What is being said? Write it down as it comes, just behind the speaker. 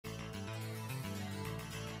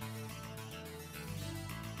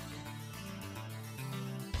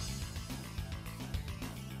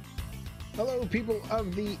Hello, people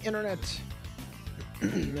of the internet.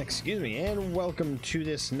 Excuse me, and welcome to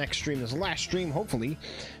this next stream, this last stream, hopefully,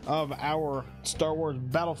 of our Star Wars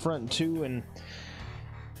Battlefront II. And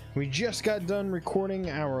we just got done recording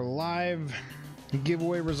our live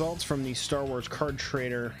giveaway results from the Star Wars card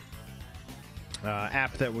trader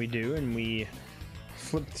app that we do, and we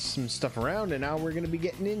flipped some stuff around, and now we're going to be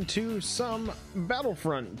getting into some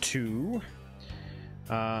Battlefront 2.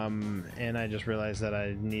 And I just realized that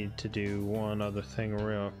I need to do one other thing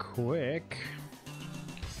real quick.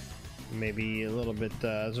 Maybe a little bit,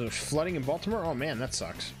 there's flooding in Baltimore? Oh man, that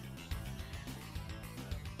sucks.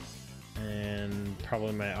 And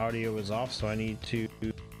probably my audio is off, so I need to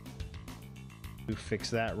fix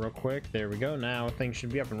that real quick. There we go, now things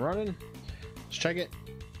should be up and running. Let's check it.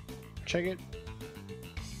 Check it.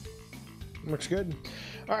 Looks good.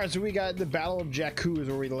 Alright, so we got the Battle of Jakku is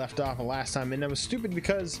where we left off last time, and that was stupid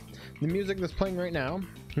because the music that's playing right now,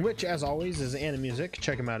 which as always is Animusic,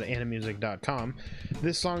 check them out at animusic.com.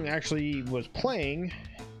 This song actually was playing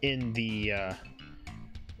in the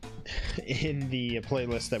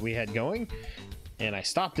playlist that we had going, and I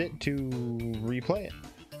stopped it to replay it.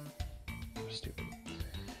 Stupid.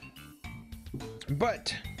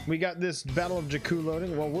 But we got this Battle of Jakku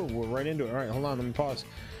loading. Well, we're right into it. Alright, hold on, let me pause.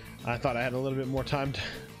 I thought I had a little bit more time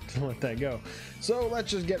to let that go. So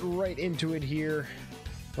let's just get right into it here.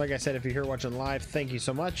 Like I said, if you're here watching live, thank you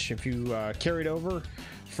so much. If you carried over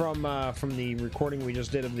from the recording we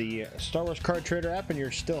just did of the Star Wars card trader app and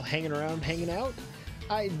you're still hanging around, hanging out,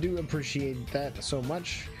 I do appreciate that so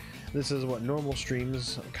much. This is what normal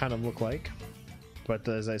streams kind of look like. But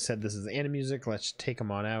as I said, this is Animusic. Let's take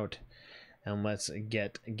them on out and let's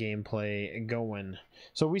get gameplay going.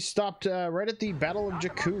 So we stopped right at the Battle of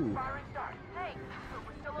Jakku.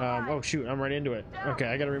 Oh shoot, I'm right into it. Okay,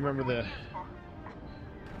 I gotta remember the...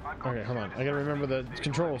 Okay, hold on. I gotta remember the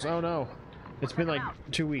controls. Oh no. It's been like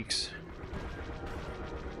 2 weeks.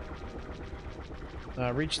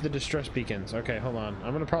 Reach the distress beacons. Okay, hold on.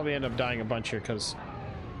 I'm gonna probably end up dying a bunch here because...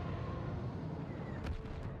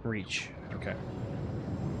 Reach. Okay.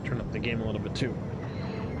 Turn up the game a little bit too.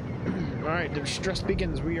 Alright, the distress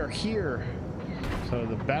beacons, we are here. So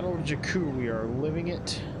the Battle of Jakku, we are living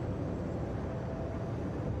it.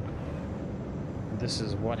 This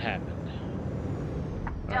is what happened.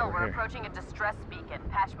 Del, we're approaching a distress beacon.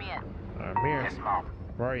 Patch me in. I'm here. Yes, Mom.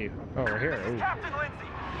 Where are you? Oh, we're here. This is Captain Lindsay.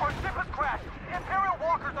 Our ship has crashed. Imperial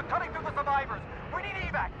walkers are cutting through the survivors. We need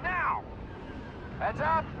evac now. Heads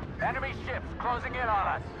up. Enemy ships closing in on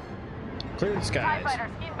us. Clear the skies. TIE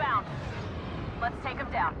fighters inbound. Let's take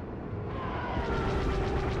them down.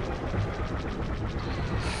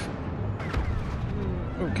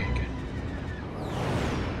 Okay, good.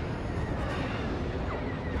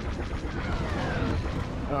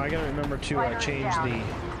 Oh, I gotta remember to change the...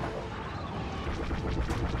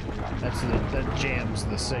 That jams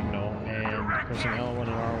the signal, and pressing L1 and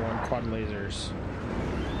R1 quad lasers.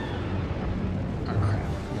 Oh crap,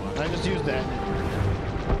 come on. I just used that.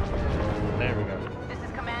 There we go. This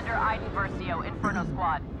is Commander Iden Versio, Inferno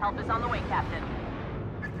Squad. Help is on the way, Captain.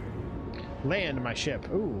 Land my ship.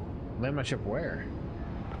 Ooh, land my ship where?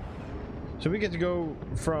 So we get to go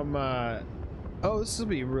from, oh, this will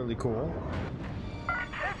be really cool.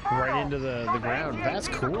 Right into the ground. That's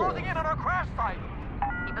cool. Closing in on our crash site.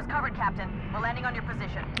 Keep us covered, Captain. We're landing on your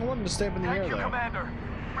position. I wanted to stay up in the air, Thank you, though. Commander.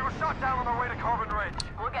 We were shot down on our way to Carbon Ridge.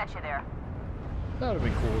 We'll get you there. That would be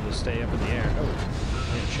cool to stay up in the air. Oh,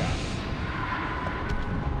 get shot.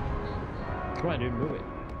 Come on, dude, move it.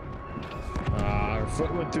 Our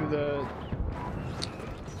foot went through the...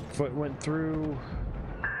 Foot went through...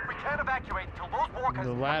 We can't evacuate until those walkers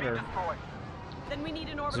The ladder. have been destroyed. Then we need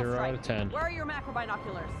an orbital 0 strike. out of 10. Where are your macro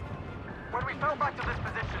binoculars? When we fell back to this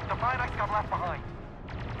position, the Finax got left behind.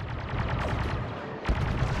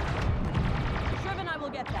 Shriv and I will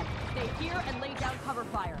get them. Stay here and lay down cover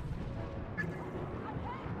fire.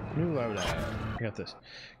 New loadout. I got this.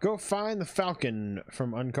 Go find the Falcon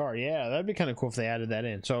from Unkar. Yeah, that'd be kind of cool if they added that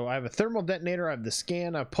in. So I have a thermal detonator, I have the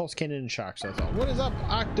scan, I have pulse cannon and shock. So that's all. What is up,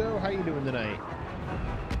 Octo? How you doing tonight?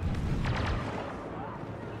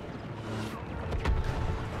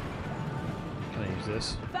 Can I use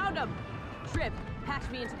this? Found them. Shriv, patch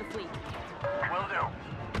me into the fleet. Will do.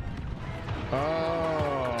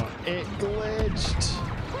 Oh, it glitched.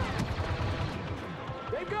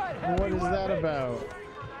 What is that about?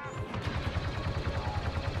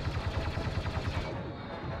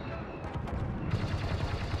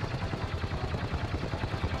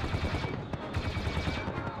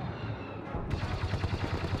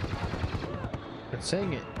 It's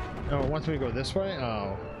saying it. Oh, it wants me to go this way?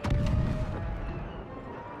 Oh.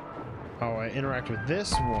 Oh, I interact with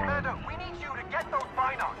this one. Commander, we need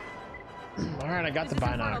Alright, I got the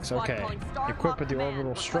binocs. Okay. Equip with the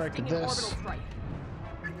orbital strike with this.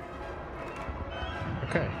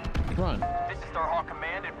 Okay, come on. This is Starhawk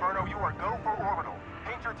Command. Inferno, you are go for orbital.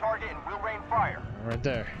 Paint your target and we'll rain fire. Right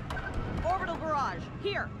there. Orbital barrage,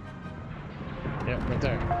 here. Yep, right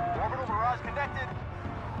there. Orbital barrage connected.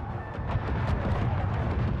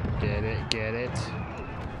 Get it, get it.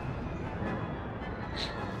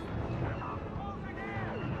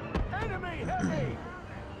 Enemy heavy.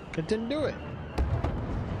 It didn't do it.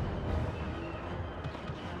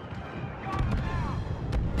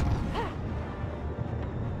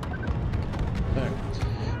 There.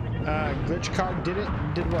 Glitch card did it?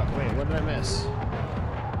 Did what? Wait, what did I miss?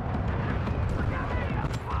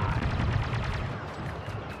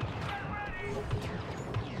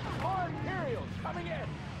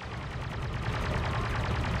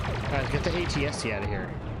 Guys, get the ATST out of here.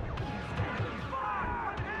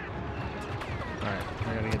 Alright,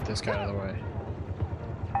 I gotta get this guy out of the way.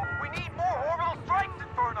 We need more orbital strikes,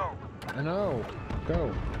 Inferno. I know.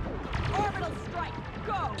 Go. Orbital strike,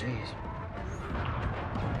 go. Jeez.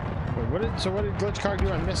 Wait, what did Glitch Card do?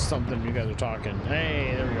 I missed something. You guys are talking.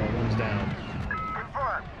 Hey, there we go. One's down.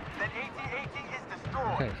 Confirmed. That AT-AT is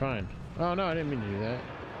destroyed. Okay, fine. Oh no, I didn't mean to do that.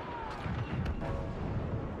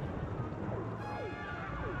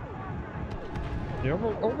 The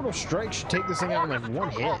orbital strike should take this thing out in like one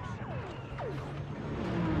hit.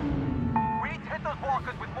 We need to hit those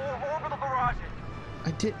walkers with more orbital barrages.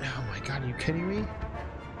 I did. Oh my god, are you kidding me?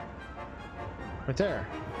 Right there.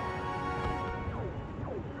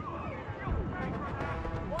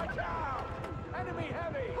 Watch out! Enemy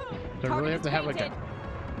heavy. Do I really have to have like a...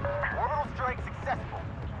 Orbital strike successful.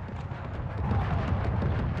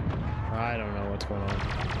 I don't know what's going on.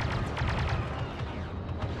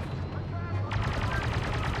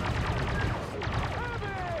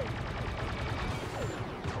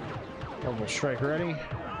 Orbital strike ready.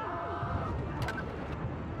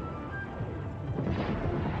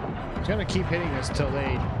 I'm gonna keep hitting this till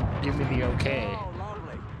they give me the okay. Oh,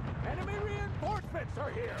 lovely. Enemy reinforcements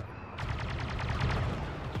are here.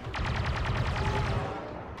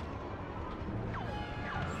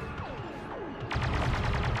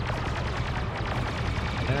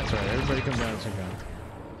 That's right, everybody come down some gun.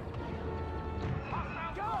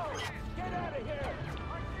 Go! Get out of here!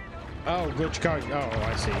 Oh, glitch card. Oh,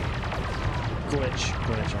 I see. Glitch,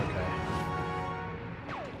 okay.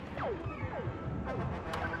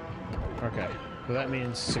 Okay, so that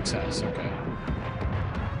means success, okay.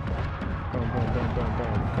 Boom, boom, boom, boom,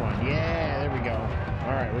 boom. Come on, yeah, there we go.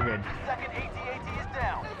 Alright, we're good. Second AT-AT is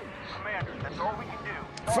down. Commander, that's all we can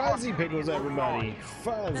do. Fuzzy Pickles, everybody. That's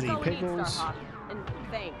Fuzzy all we need, Pickles. Starhawk. And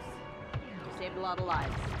thanks. You saved a lot of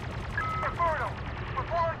lives. Inferno! We're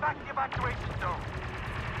falling back to the evacuation zone.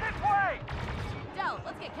 This way! Del,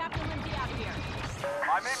 let's get Captain Lindsay out of here.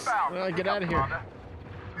 I'm inbound. Get out of here. Commander.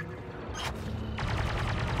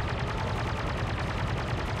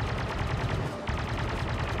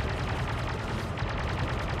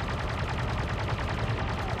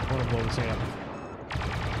 I want to blow this thing up.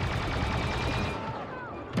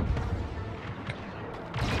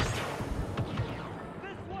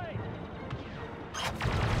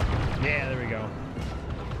 Yeah, there we go.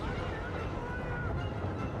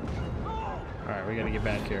 Alright, we gotta get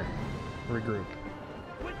back here. Regroup.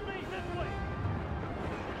 With me, this way!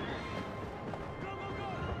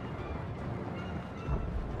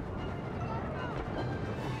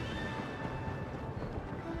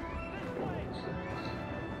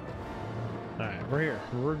 Alright, we're here.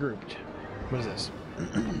 We're regrouped. What is this?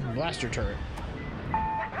 Blaster turret.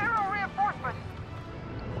 Imperial reinforcements!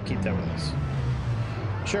 Keep that with us.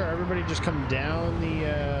 Sure, everybody just come down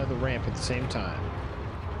the ramp at the same time.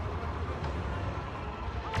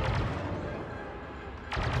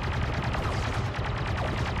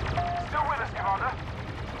 Still with us, Commander.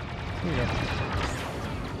 Here you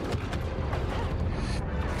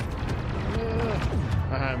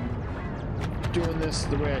go. I'm doing this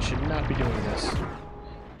the way I should not be doing this.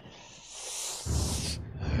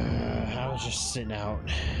 I was just sitting out.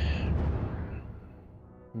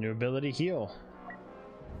 New ability, heal.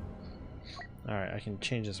 Alright, I can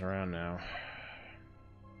change this around now.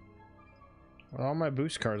 Well, all my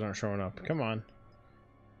boost cards aren't showing up. Come on.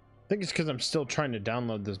 I think it's because I'm still trying to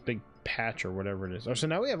download this big patch or whatever it is. Oh, so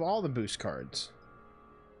now we have all the boost cards.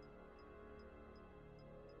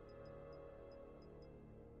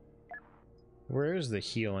 Where is the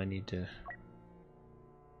heal I need to...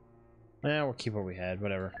 We'll keep what we had,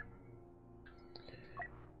 whatever.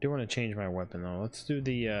 Do want to change my weapon though. Let's do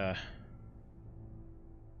the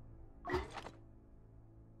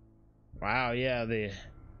Wow, yeah,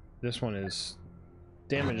 this one is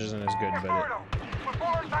damage isn't as good, but Inferno!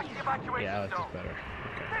 back to the evacuation Yeah, I like this zone. better.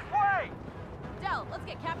 Okay. This way! Del, let's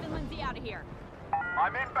get Captain Lindsay out of here.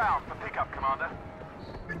 I'm inbound for pickup, Commander.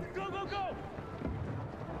 Go, go, go!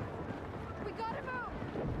 We gotta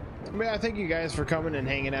move! Well, thank you guys for coming and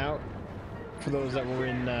hanging out. For those that were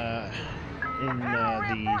in the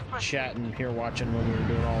chat and here watching when we were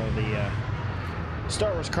doing all of the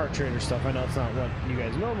Star Wars Kart Trader stuff. I know it's not what you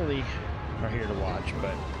guys normally are here to watch,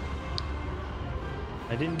 but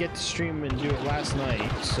I didn't get to stream and do it last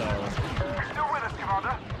night, so You're still with us,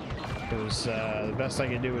 Commander? it was the best I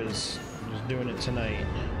could do is just doing it tonight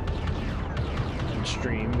and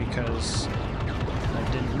stream because I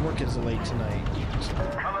didn't work as late tonight. So.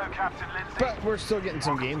 Hello, Captain Lindsay. But we're still getting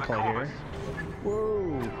some gameplay here.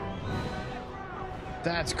 Whoa!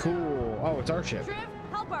 That's cool. Oh, it's our ship. Triv,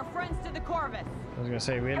 help our friends to the Corvus. I was gonna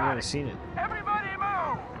say we hadn't really seen it Everybody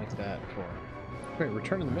move! like that before. Wait,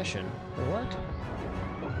 return to the mission. For what?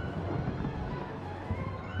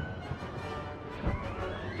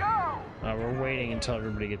 Go! We're waiting until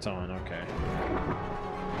everybody gets on. Okay.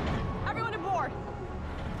 Everyone aboard.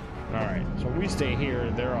 All right. So we stay here.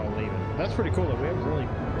 They're all leaving. That's pretty cool. That we haven't really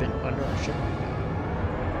been under our ship like that.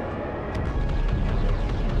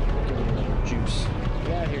 Give it a little juice.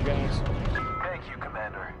 Get out of here, guys. Thank you,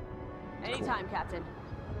 Commander. Anytime, Captain.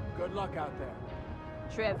 Good luck out there.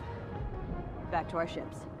 Triv, back to our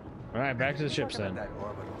ships. All right, back to the ships then. That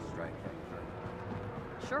orbital strike thing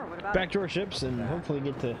first. Sure, what about Back to our ships and hopefully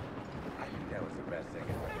get to I think that was the best thing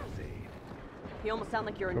I've ever seen. You almost sound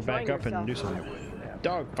like you're go enjoying back up yourself. and do some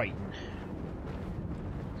dog fighting.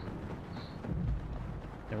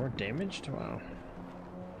 They weren't damaged? Wow.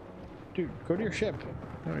 Dude, go to your ship.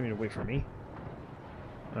 You don't need to wait for me.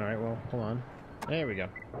 Alright, well, hold on. There we go.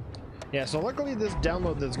 Yeah, so luckily this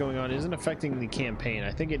download that's going on isn't affecting the campaign.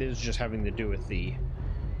 I think it is just having to do with the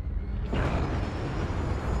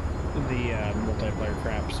multiplayer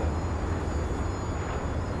crap, so.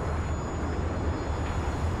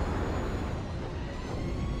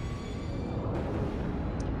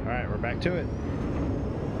 Alright, we're back to it.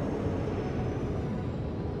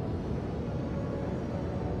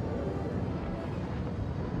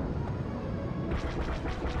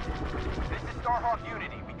 This is Starhawk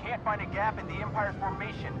Unity. We can't find a gap in the Empire's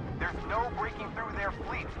formation. There's no breaking through their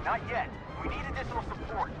fleet. Not yet. We need additional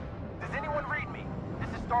support. Does anyone read me? This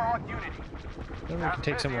is Starhawk Unity. Then we can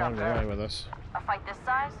take some along the way with us. A fight this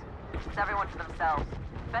size? It's everyone for themselves.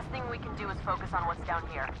 Best thing we can do is focus on what's down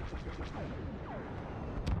here.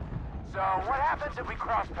 So, what happens if we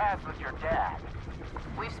cross paths with your dad?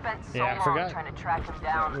 We've spent so Yeah, I long forgot. trying to track him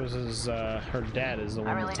That down. was his, her dad is the I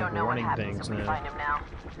one really that's don't like know what running happens things if we now. find him now.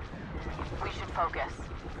 We should focus.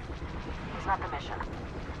 He's not the mission.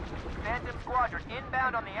 Phantom Squadron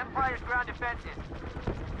inbound on the Empire's ground defenses.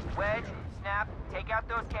 Wedge, Snap, take out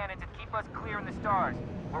those cannons and keep us clear in the stars.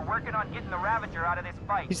 We're working on getting the Ravager out of this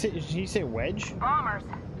fight. Did he say wedge? Bombers!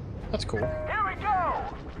 That's cool. Here we go!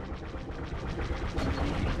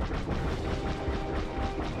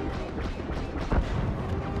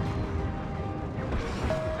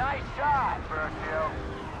 Nice shot,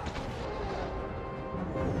 Virgil.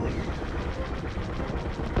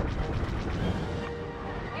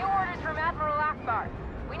 New orders from Admiral Akbar.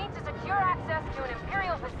 We need to secure access to an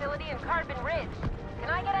Imperial facility in Carbon Ridge. Can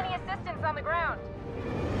I get any assistance on the ground?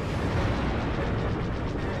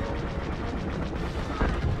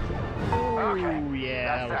 Oh, Okay,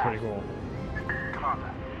 yeah, that was pretty cool.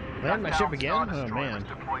 Commander. Land my ship again? Oh, man.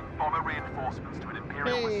 Bomber reinforcements to an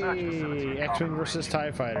Imperial research facility. Hey, X-Wing versus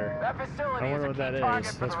TIE Fighter. That facility I wonder is a what key that target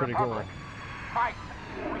is. for That's the pretty cool. Republic. Mike,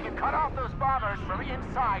 we can cut off those bombers from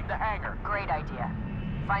inside the hangar. Great idea.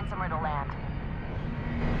 Find somewhere to land.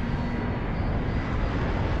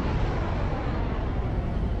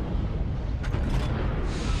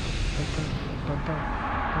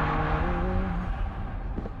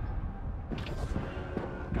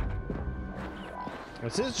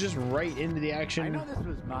 This is just right into the I action know this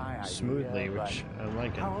was my idea, smoothly, but which I'm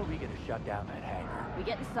liking. how are we gonna shut down that hangar? We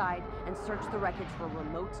get inside and search the wreckage for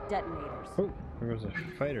remote detonators. Oh, there goes a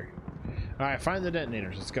fighter. Alright, find the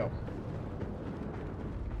detonators. Let's go.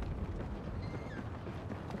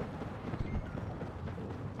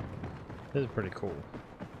 This is pretty cool.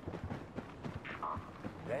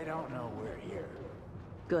 They don't know we're here.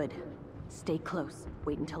 Good. Stay close.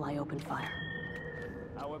 Wait until I open fire.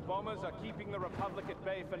 Our bombers are keeping the Republic at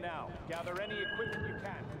bay for now. Gather any equipment you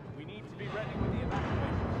can. We need to be ready when the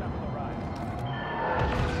evacuation shuttle arrives.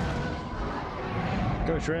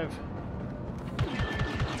 Go, Trev. They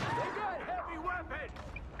got heavy weapons!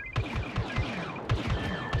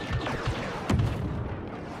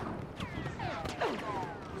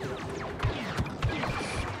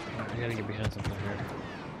 I gotta get behind something here.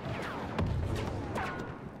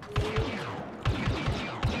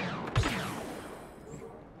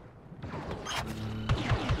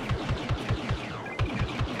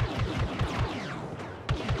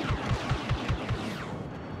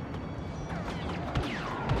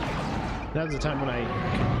 Now's the time when I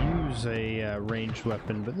can use a ranged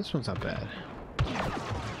weapon, but this one's not bad.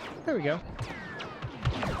 There we go.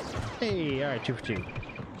 Hey, alright, 2 for 2.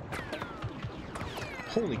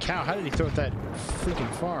 Holy cow, how did he throw it that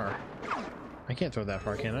freaking far? I can't throw it that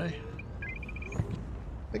far, can I?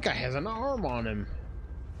 That guy has an arm on him.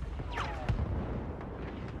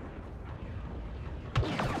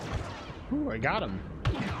 Ooh, I got him.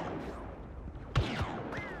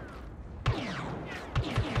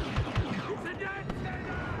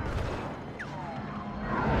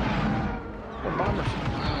 Oh, bombers.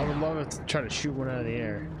 I would love it to try to shoot one out of the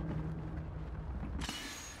air.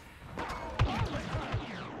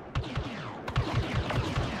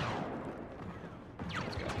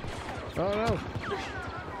 Oh no!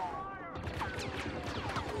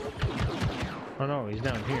 Oh no, he's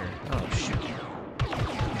down here. Oh shoot.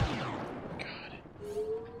 God.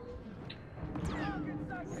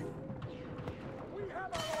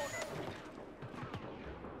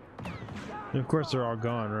 And of course they're all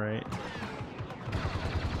gone, right?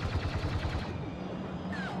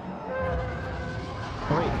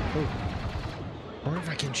 Oh wait, oh. I wonder if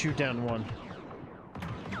I can shoot down one.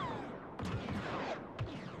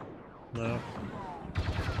 No.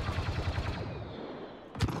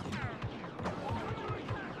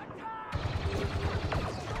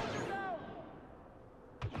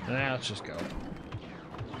 Nah, let's just go.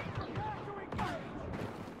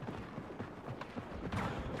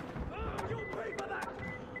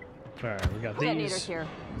 Alright, we got Detonators these. here.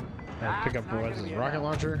 Pick up what is this, rocket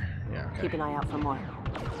launcher? Yeah, okay. Keep an eye out for more.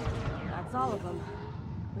 That's all of them.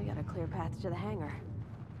 We got a clear path to the hangar.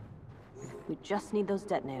 We just need those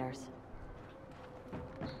detonators.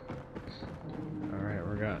 Alright,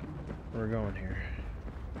 we're going here.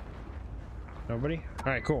 Nobody?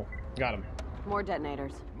 Alright, cool. Got him. More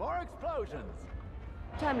detonators. More explosions.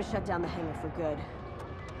 Time to shut down the hangar for good.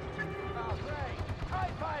 Oh, great. TIE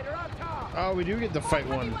fighter up top. Oh, we do get to fight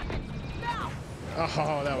one.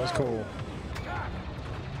 Oh, that was cool.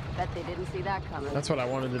 Bet they didn't see that coming. That's what I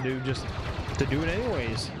wanted to do, just to do it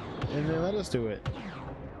anyways. And they let us do it.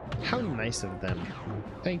 How nice of them.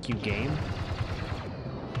 Thank you, game.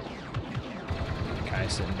 Guy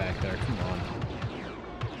sitting back there, come on.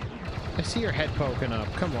 I see your head poking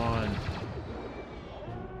up, come on.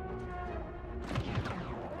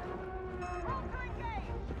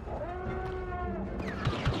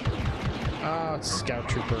 Oh, it's Scout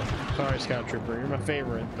Trooper. Sorry, Scout Trooper. You're my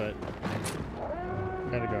favorite, but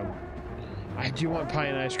gotta go. I do want pie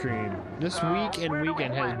and ice cream. This week and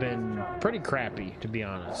weekend has been pretty crappy, to be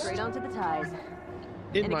honest. Straight onto the ties.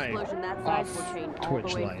 In An my explosion that size will off chain all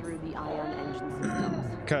Twitch the way life, through the ion engine systems.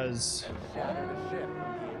 because Shatter the ship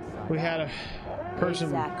from the inside. we had a person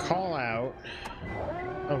Exactly. call out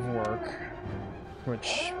of work,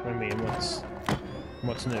 which I mean,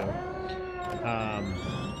 what's new?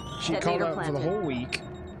 She called Detonator out for the planted. whole week,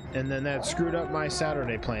 and then that screwed up my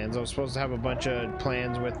Saturday plans. I was supposed to have a bunch of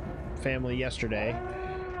plans with family yesterday,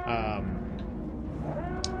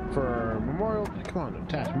 for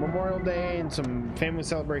Memorial Day and some family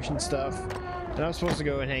celebration stuff. And I was supposed to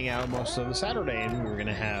go and hang out most of the Saturday, and we were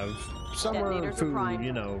gonna have summer Detonators are food, primed.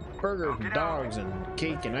 you know, burgers and dogs and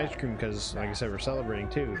cake and ice cream, because, like I said, we're celebrating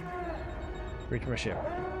too. Reach my ship.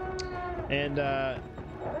 And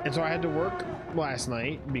so I had to work last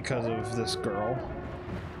night because of this girl.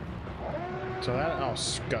 So that all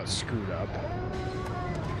got screwed up.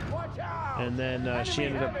 Watch out. And then she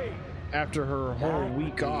ended up, after her whole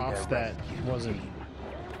week off that wasn't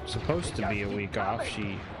supposed to be a week off,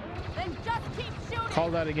 she Then just keep shooting!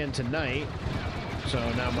 called out again tonight. So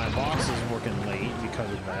now my boss is working late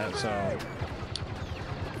because of that. So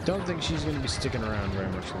don't think she's going to be sticking around very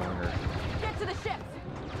much longer. Get to the ship!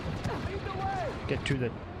 Lead the way. Get to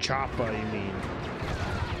the chopper, you mean?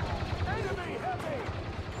 Enemy heavy.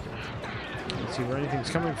 Let's see where anything's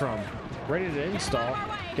coming from. Ready to install.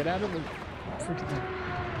 Get out of the freaking...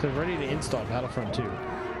 They're ready to install Battlefront 2.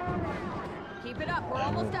 Keep it up. We're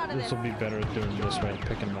almost out of This this. will be better doing it this way,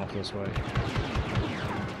 picking them off this way.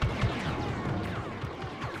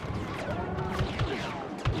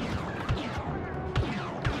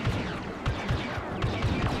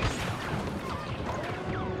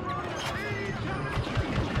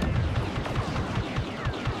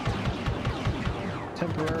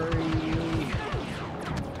 Temporary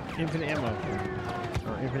infinite ammo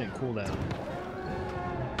or infinite cooldown.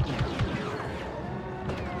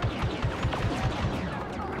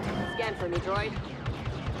 Scan for me, droid.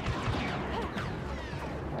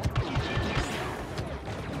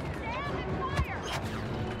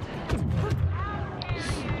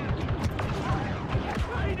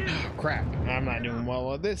 Crap, I'm not doing well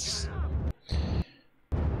with this.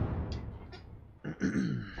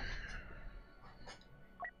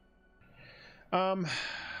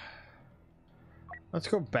 Let's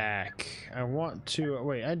go back. I want to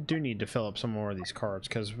wait. I do need to fill up some more of these cards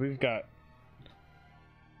because we've got.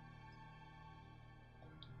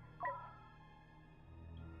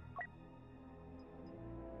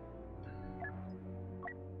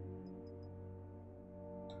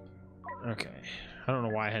 Okay, I don't know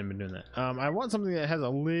why I hadn't been doing that. I want something that has a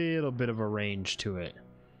little bit of a range to it.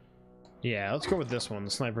 Yeah, let's go with this one,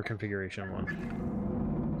 the sniper configuration one.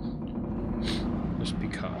 Just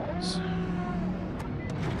because.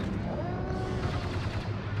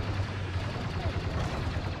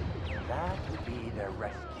 That would be the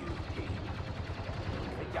rescue team.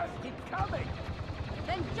 It just keeps coming!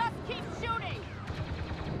 Then just keep shooting!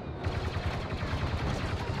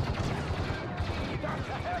 You got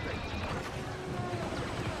to have it!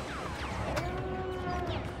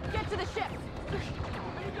 Get to the ship!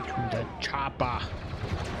 The chopper.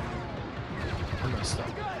 I'm gonna stop.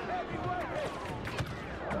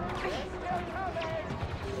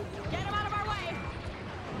 Get him out of our way!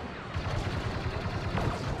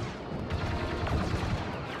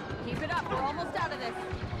 Keep it up, we're almost out of this.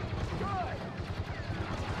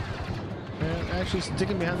 Man, actually,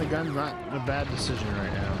 sticking behind the gun's not a bad decision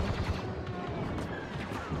right now.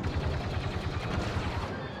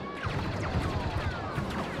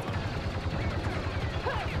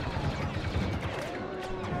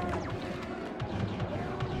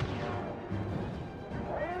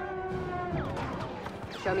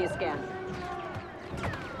 Show me a scan.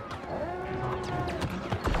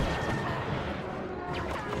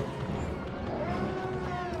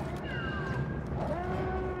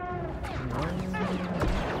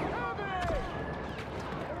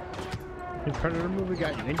 The Predator movie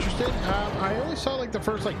got you interested? I only saw like the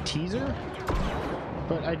first like teaser,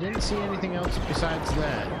 but I didn't see anything else besides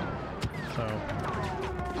that. So,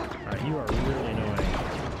 alright, you are really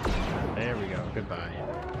annoying. There we go. Goodbye.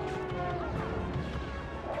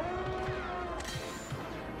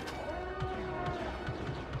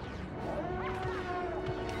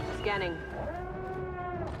 Scanning.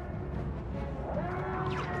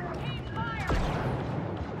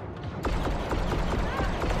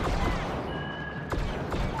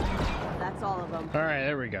 That's all of them. All right,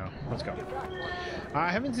 there we go. Let's go. I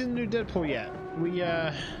haven't seen the new Deadpool yet.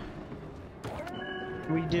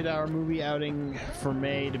 We did our movie outing for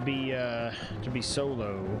May to be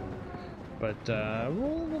solo, but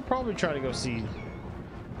we'll probably try to go see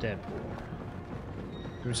Deadpool.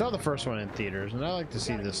 We saw the first one in theaters, and I like to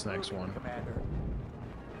see this next one.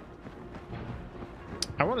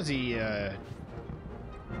 I want to see. Oh,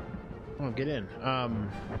 get in. I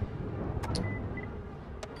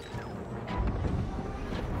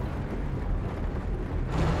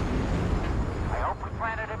hope we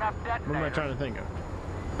planted enough detonators. What am I trying to think of?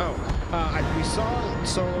 Oh, we saw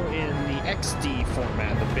Solo in the XD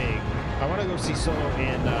format, the big. I want to go see Solo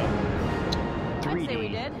in 3D. I'd say we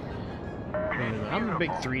did. I'm a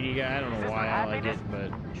big 3D guy. I don't know why I like it,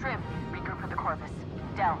 but Trim, regroup with the Corvus.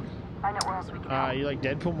 Del, find out where else we can help. you like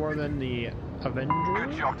Deadpool more than the Avengers?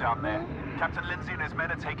 Good job down there. Captain Lindsay and his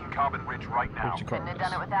men are taking Carbon Ridge right now. Reach the Couldn't have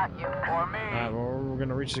Corvus. done it without you. Or me. Well, we're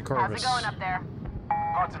gonna reach the How's Corvus. it going up there?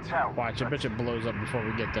 Hard to tell. Watch, I bet it blows up before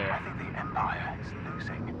we get I there. think the Empire is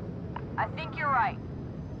losing. I think you're right.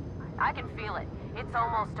 I can feel it. It's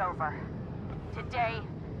almost over. Today,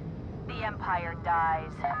 the Empire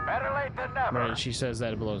dies. Better late than never. Right, she says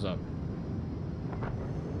that it blows up.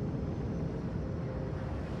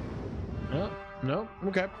 No, no,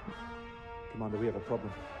 okay. Commander, we have a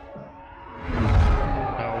problem.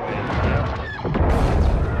 Oh, wait, yep.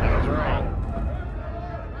 That was right.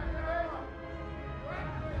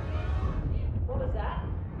 What was that?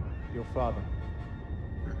 Your father.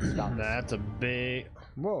 That's a big...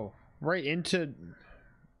 Whoa, right into...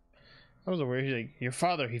 That was a weird... He's like, your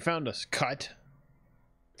father, he found us. Cut.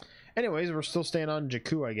 Anyways, we're still staying on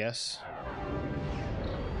Jakku, I guess.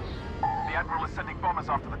 The Admiral is sending bombers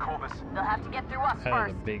after the Corvus. They'll have to get through us That is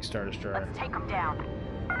first. a big Star Destroyer. Let's take them down.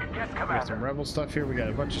 Yes, We got some Commander. Rebel stuff here. We got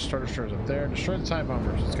a bunch of Star Destroyers up there. Destroy the TIE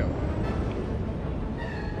bombers. Let's go.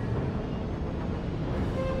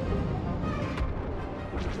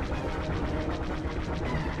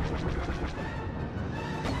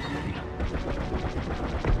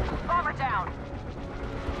 Bomber down.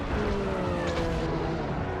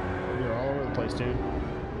 You're all over the place, dude.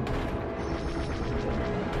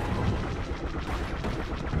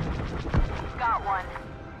 Got one.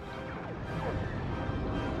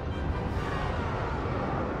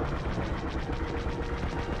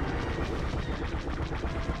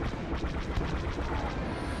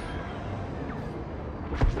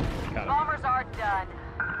 Got it. Bombers are done.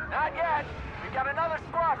 Not yet. We've got another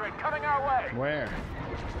squadron coming our way. Where?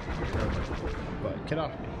 But get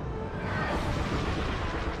off me.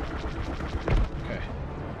 Okay.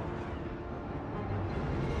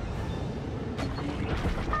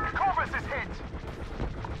 Corvus is hit.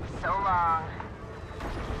 So long.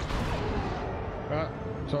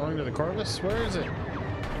 So long to the Corvus? Where is it?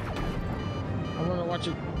 I want to watch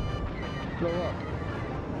it blow up.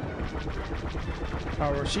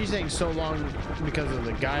 Oh, well, she's saying so long because of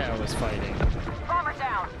the guy I was fighting. Bomber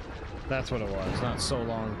down. That's what it was, not so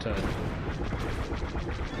long to...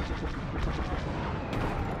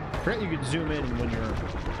 I forget you could zoom in when you're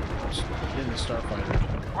in the starfighter.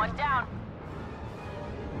 One down.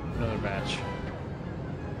 Another batch.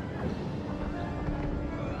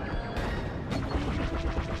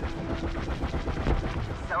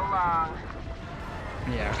 So long.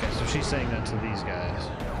 Yeah, okay, so she's saying that to these guys.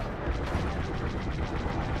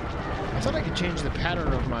 I thought I could change the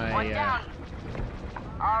pattern of my... One down.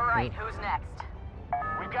 All right, who's next?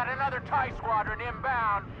 We've got another TIE squadron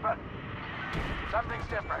inbound, but something's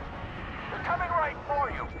different. They're coming right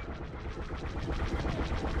for you.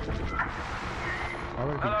 Why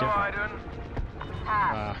would it be Hello, different? Iden.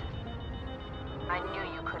 Pass. I knew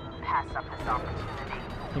you couldn't pass up this opportunity.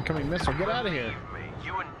 Incoming missile, get out of here. Believe me,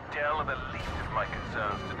 you and Dell are the least of my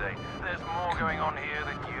concerns today. There's more going on here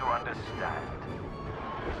than you understand.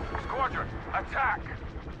 Squadron, attack!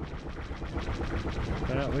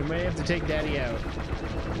 Well, we may have to take Daddy out.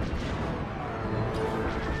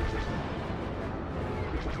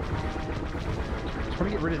 Just want to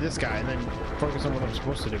get rid of this guy and then focus on what I'm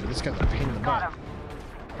supposed to do, but this guy's a pain in the butt. Got him.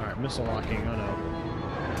 Alright, missile locking, oh no.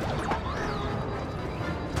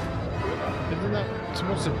 Isn't that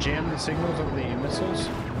supposed to jam the signals of the missiles?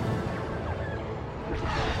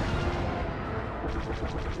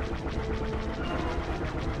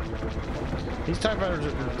 These TIE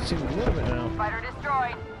fighters seem a little bit now. Fighter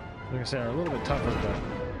destroyed. Like I said, are a little bit tougher, but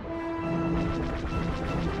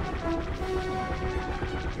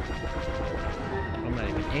I'm not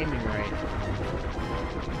even aiming right.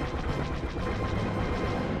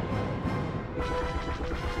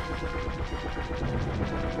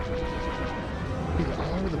 He's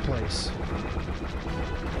all over the place.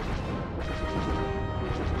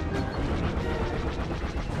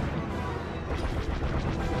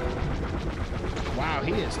 Wow,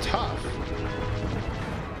 he is tough.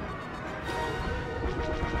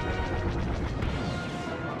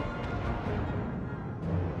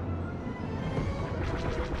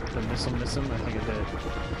 Did I miss him? I think I did.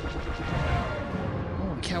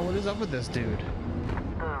 Oh, cow, what is up with this dude?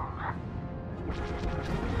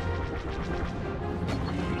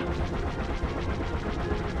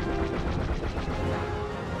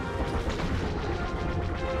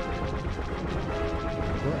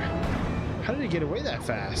 How did he get away that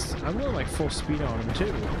fast? I'm going like full speed on him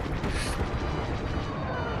too.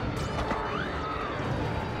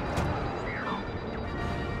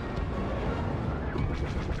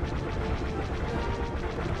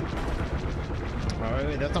 Oh,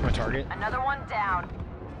 wait, that's not my target. Another one down.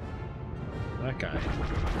 That guy.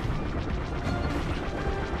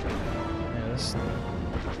 Yeah, this...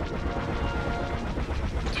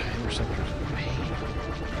 Time receptors are a pain.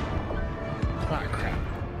 Ah, crap.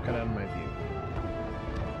 Got out of my view.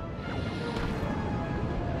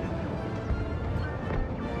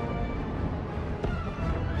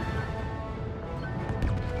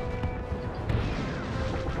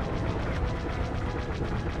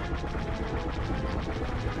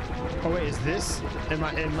 Oh wait, is this? Am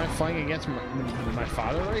I flying against my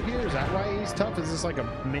father right here? Is that why he's tough? Is this like a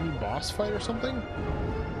mini boss fight or something?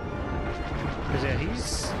 Because yeah,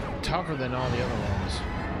 he's tougher than all the other ones.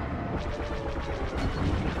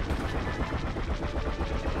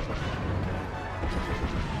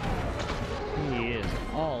 He is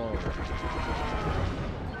all over.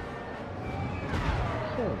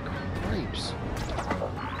 Holy cripes.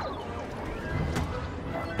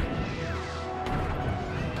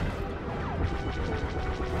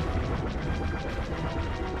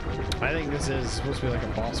 I think this is supposed to be like a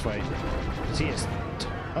boss fight. Because he is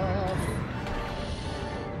tough.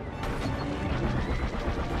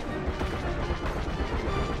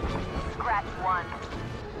 Scratch one.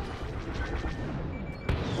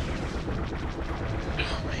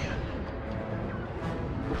 Oh man.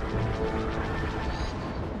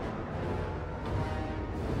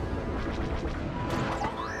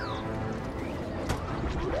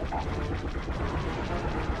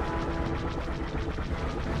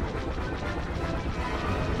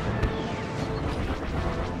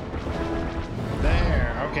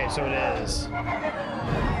 There. Okay, so it is. Commander,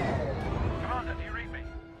 do you read me?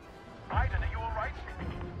 Iden, are you alright?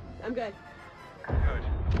 I'm good. Good.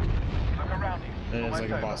 Look around you. And it's like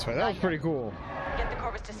a boss fight. That was pretty cool. Get the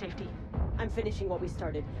Corvus to safety. I'm finishing what we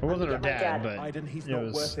started. It wasn't her Get my dad, but Aiden, he's it not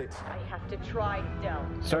was. worth it. I have to try, Del.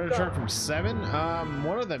 Started chart from 7.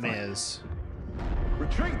 One of them is.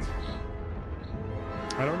 Retreat!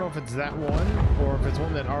 I don't know if it's that one or if it's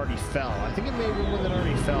one that already fell. I think it may be one that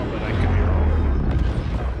already fell, but I could be wrong.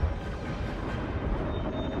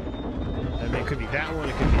 I mean, it could be that one.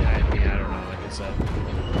 It could be that. I don't know. Like I said.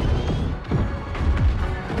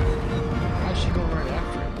 How's she going right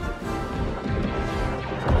after him?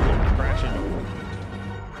 Crash into him.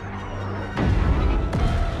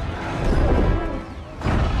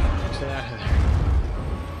 Get out of there.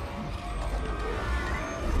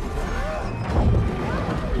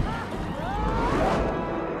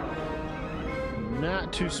 Not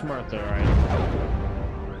too smart there, right?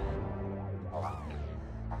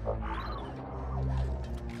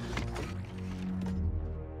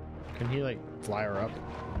 Can he like fly her up?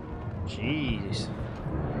 Jeez.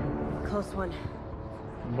 Close one. It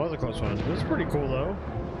was a close one. This is pretty cool though.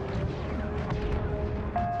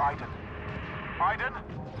 Aiden. Aiden?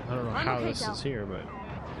 I don't know I'm how okay, this Del. is here, but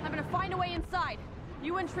I'm gonna find a way inside.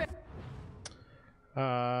 You and Trip.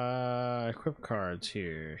 equip cards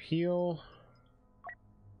here. Heal.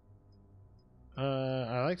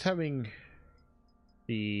 I liked having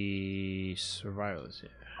the survivors. Yeah.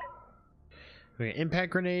 We got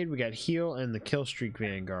impact grenade, we got heal, and the kill streak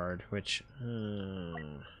vanguard. Which I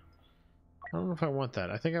don't know if I want that.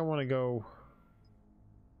 I think I want to go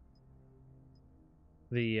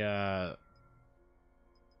the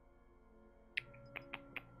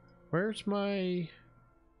where's my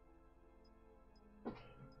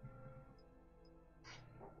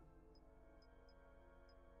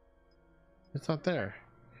it's not there.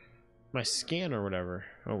 My scan or whatever.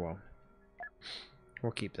 Oh well.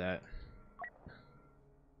 We'll keep that.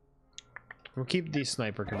 We'll keep the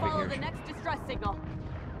sniper Follow the configuration. next distress signal.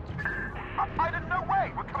 Aiden, no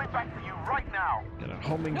way! We're coming back for you right now! Got a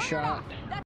homing shot. That's